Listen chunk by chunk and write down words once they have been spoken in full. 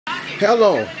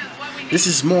Hello, this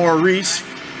is Maurice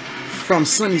from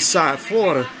Sunnyside,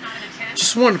 Florida.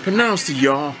 Just want to pronounce to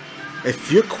y'all,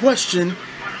 if your question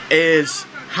is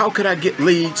how could I get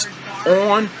leads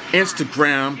on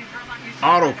Instagram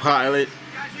autopilot,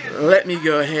 let me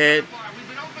go ahead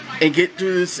and get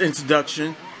through this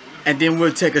introduction and then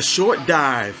we'll take a short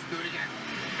dive.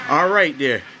 Alright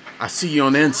there, I see you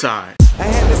on the inside. I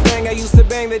had this thing I used to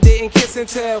bang that didn't kiss and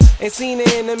tell. Ain't seen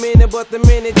it in a minute, but the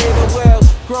minute did it well.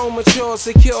 Grown, mature,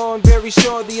 secure, and very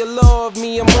sure the allure of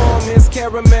me, I'm on Miss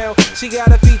Caramel. She got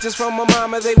her features from my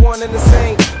mama, they one and the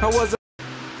same. I was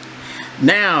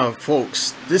Now,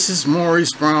 folks, this is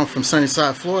Maurice Brown from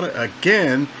Sunnyside, Florida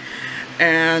again,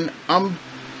 and I'm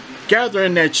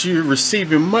gathering that you're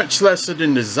receiving much lesser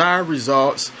than desired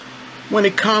results when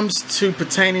it comes to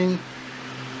pertaining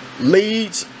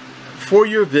leads for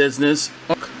your business,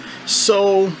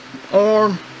 so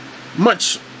or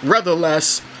much rather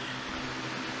less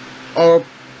or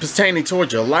pertaining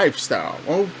towards your lifestyle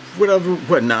or whatever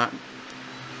whatnot.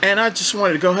 And I just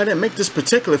wanted to go ahead and make this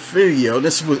particular video.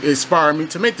 This would inspire me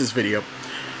to make this video.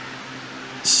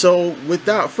 So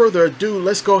without further ado,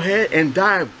 let's go ahead and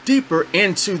dive deeper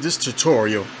into this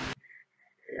tutorial.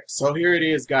 So here it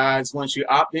is, guys. Once you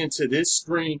opt into this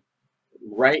screen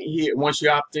right here, once you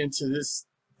opt into this,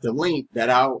 the link that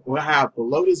I will have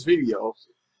below this video,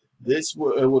 it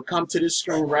will come to this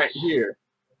screen right here.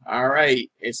 All right,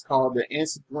 it's called the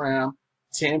Instagram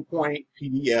 10-point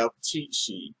PDF cheat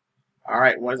sheet. All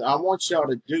right, what I want y'all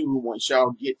to do once y'all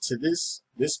get to this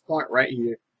point right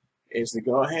here is to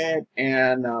go ahead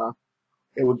and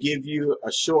it will give you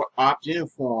a short opt-in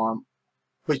form.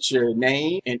 Put your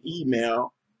name and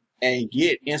email and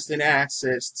get instant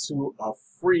access to a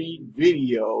free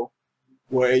video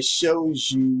where it shows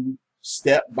you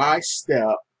step by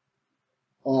step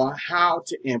on how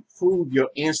to improve your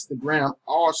Instagram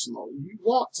arsenal. You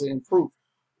want to improve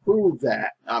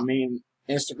that. I mean,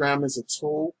 Instagram is a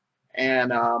tool,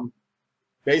 and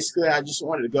basically I just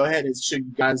wanted to go ahead and show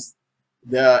you guys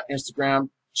the Instagram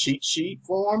cheat sheet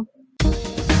form.